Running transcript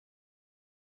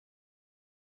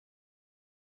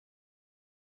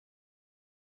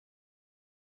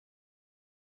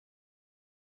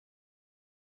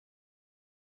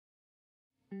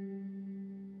The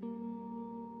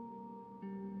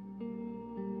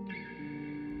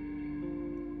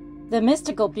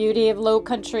mystical beauty of low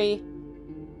country.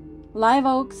 Live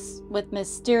oaks with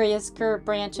mysterious curved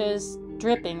branches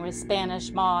dripping with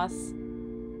Spanish moss.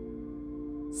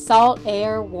 Salt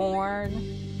air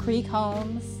worn creek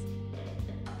homes.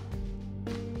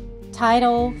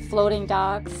 Tidal floating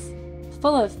docks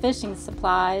full of fishing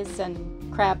supplies and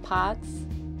crab pots.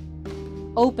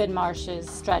 Open marshes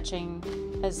stretching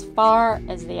as far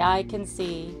as the eye can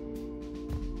see.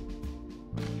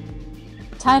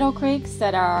 Tidal creeks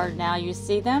that are now you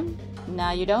see them,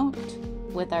 now you don't,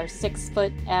 with our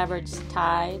 6-foot average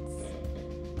tides.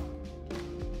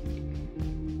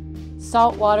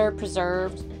 Saltwater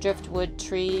preserved driftwood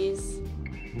trees.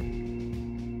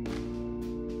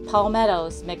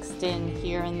 Palmettos mixed in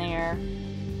here and there.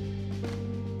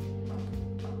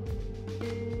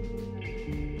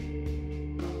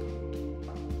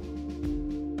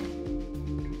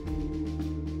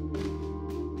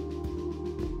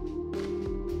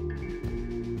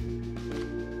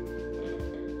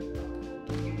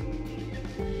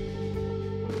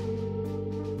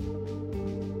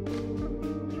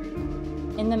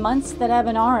 In the months that have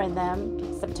an R in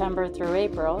them, September through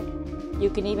April, you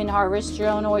can even harvest your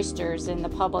own oysters in the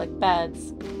public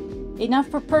beds, enough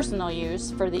for personal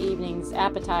use for the evening's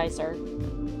appetizer.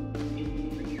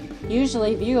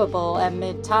 Usually viewable at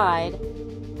mid-tide,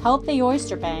 healthy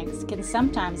oyster banks can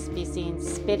sometimes be seen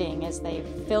spitting as they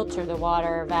filter the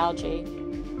water of algae.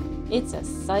 It's a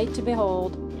sight to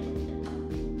behold.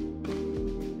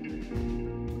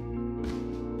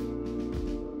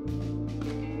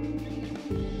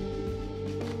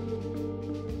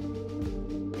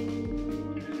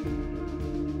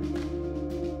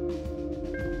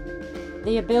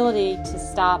 The ability to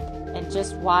stop and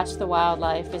just watch the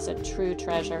wildlife is a true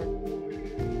treasure.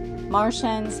 Marsh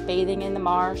hens bathing in the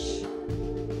marsh.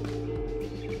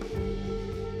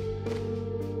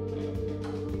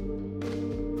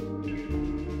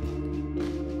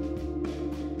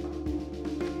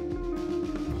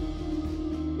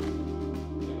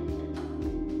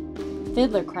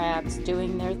 Fiddler crabs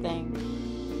doing their thing.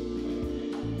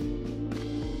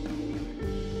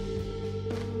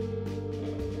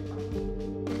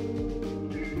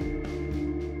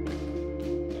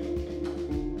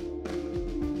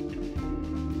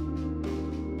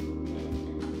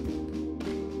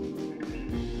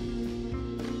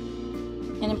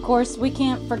 And of course, we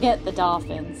can't forget the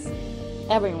dolphins,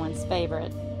 everyone's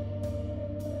favorite.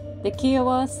 The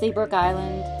Kiowa, Seabrook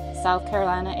Island, South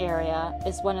Carolina area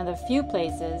is one of the few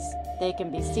places they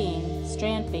can be seen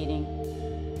strand feeding,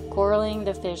 corralling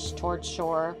the fish towards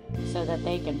shore so that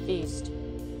they can feast.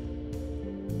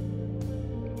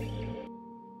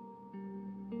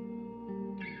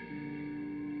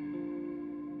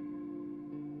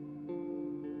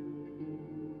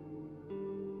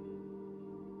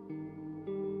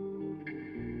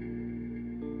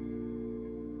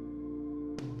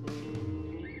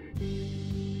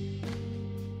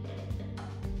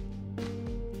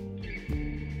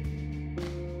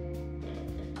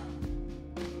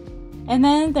 And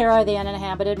then there are the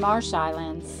uninhabited marsh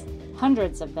islands,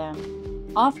 hundreds of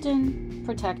them, often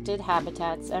protected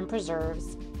habitats and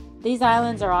preserves. These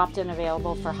islands are often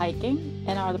available for hiking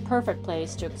and are the perfect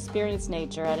place to experience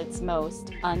nature at its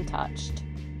most untouched.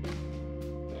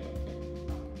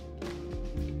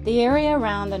 The area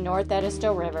around the North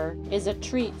Edisto River is a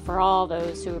treat for all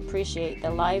those who appreciate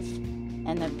the life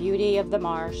and the beauty of the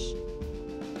marsh.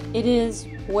 It is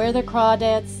where the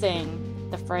crawdads sing,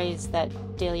 the phrase that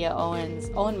Delia Owens'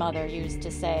 own mother used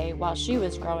to say while she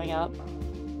was growing up,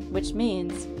 which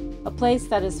means a place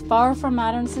that is far from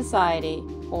modern society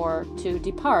or to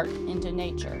depart into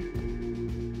nature.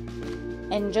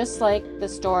 And just like the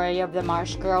story of the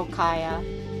marsh girl Kaya,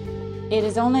 it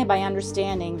is only by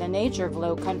understanding the nature of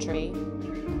low country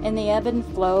and the ebb and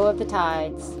flow of the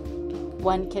tides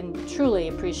one can truly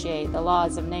appreciate the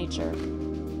laws of nature.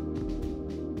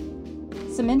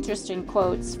 Some interesting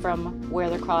quotes from Where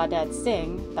the Crawdads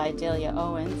Sing by Delia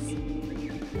Owens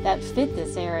that fit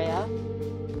this area.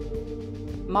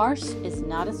 Marsh is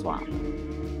not a swamp.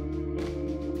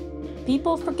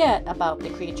 People forget about the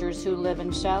creatures who live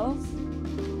in shells.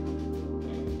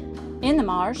 In the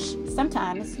marsh,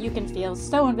 sometimes you can feel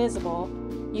so invisible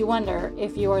you wonder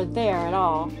if you are there at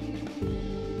all.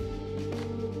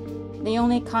 The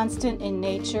only constant in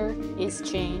nature is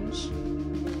change.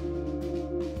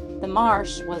 The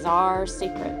marsh was our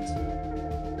secret.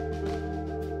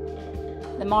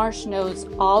 The marsh knows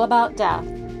all about death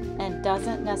and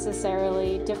doesn't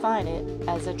necessarily define it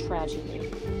as a tragedy.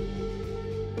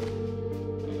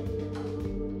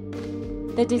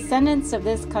 The descendants of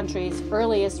this country's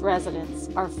earliest residents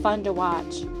are fun to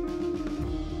watch.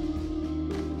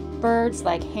 Birds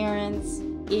like herons,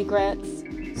 egrets,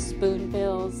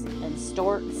 spoonbills, and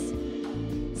storks,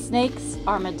 snakes,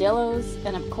 armadillos,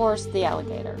 and of course the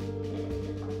alligator.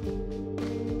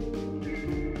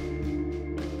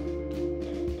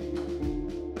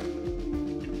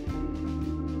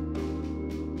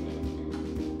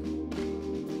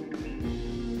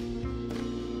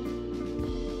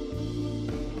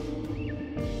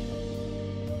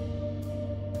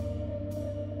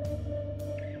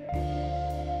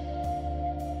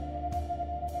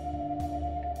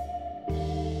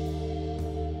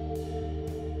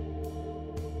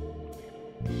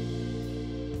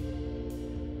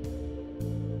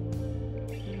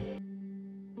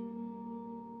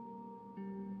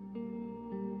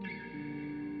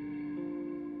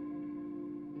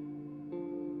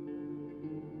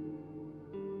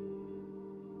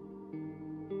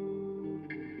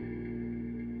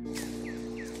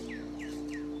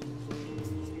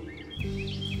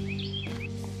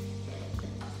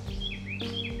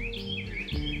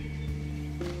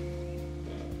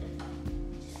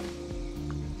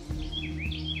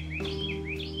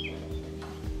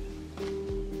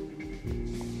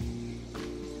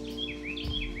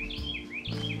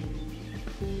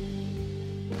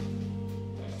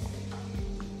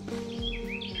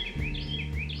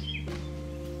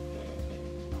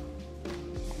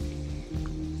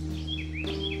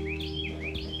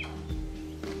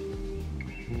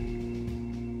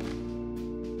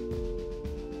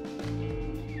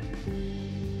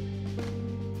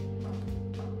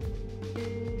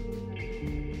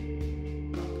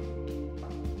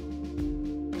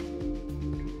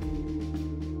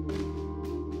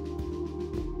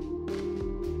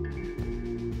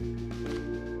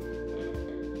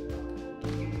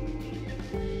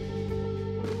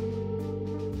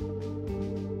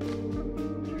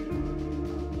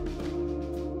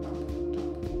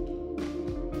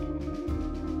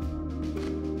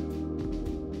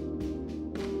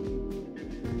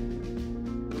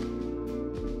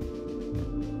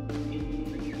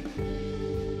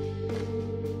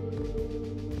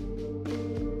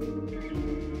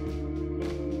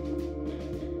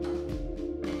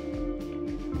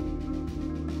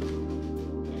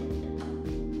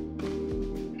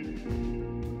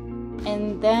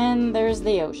 And then there's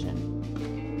the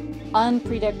ocean,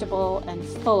 unpredictable and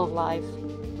full of life.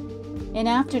 An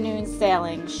afternoon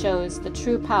sailing shows the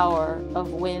true power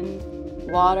of wind,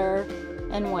 water,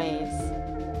 and waves,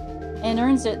 and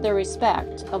earns it the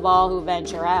respect of all who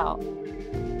venture out.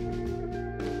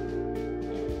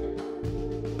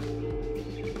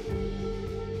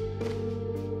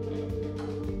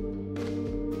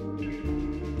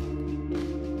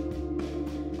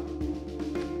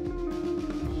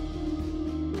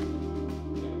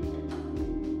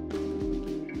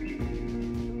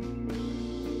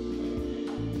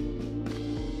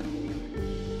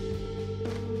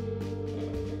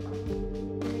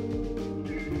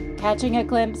 Catching a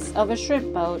glimpse of a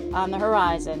shrimp boat on the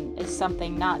horizon is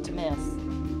something not to miss.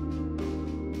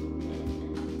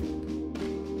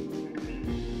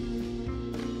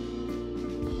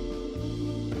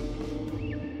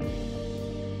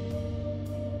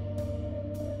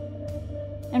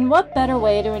 And what better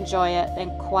way to enjoy it than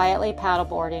quietly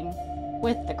paddleboarding,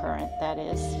 with the current that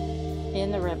is,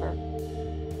 in the river.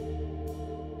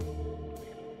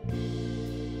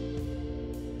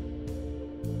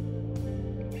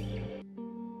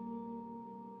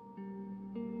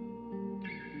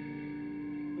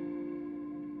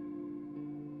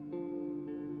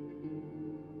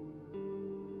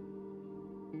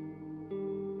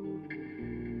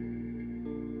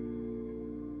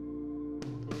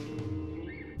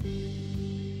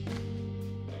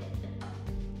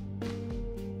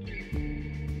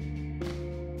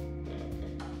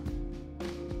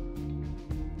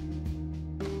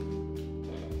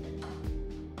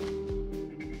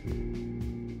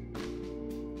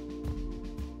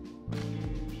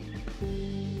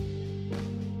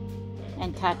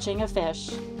 And catching a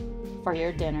fish for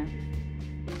your dinner.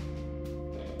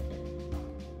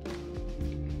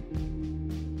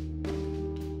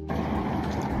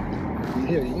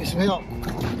 Here, you can smell.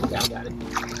 Yeah, I got it.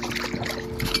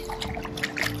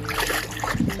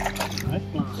 That's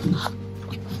fine.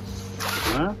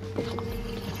 Huh?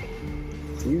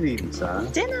 You eating,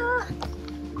 son? Dinner!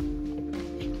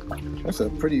 That's a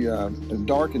pretty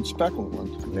dark and speckled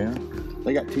one. Yeah.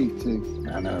 They got teeth too.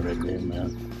 I know they did,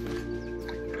 man.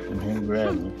 And he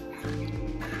grabbed me.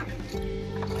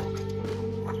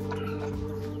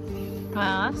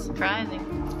 Wow, that's surprising.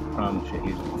 Promise you,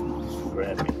 he's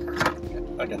grab me.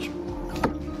 I got you.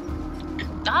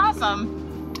 Awesome.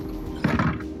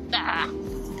 Ah.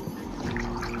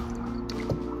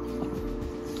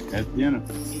 That's dinner.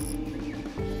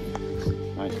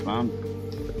 Nice bomb.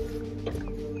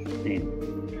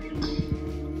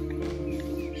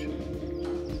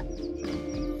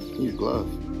 Use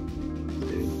gloves.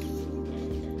 Dude.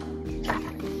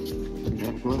 You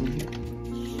have a glove in here?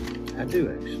 I do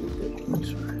actually.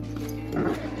 That's right.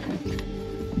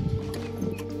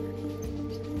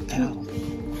 Ow.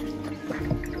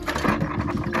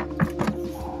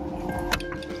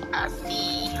 I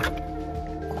see.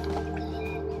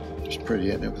 It's pretty,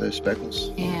 isn't it, with those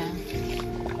speckles? Yeah.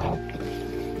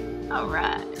 All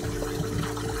right.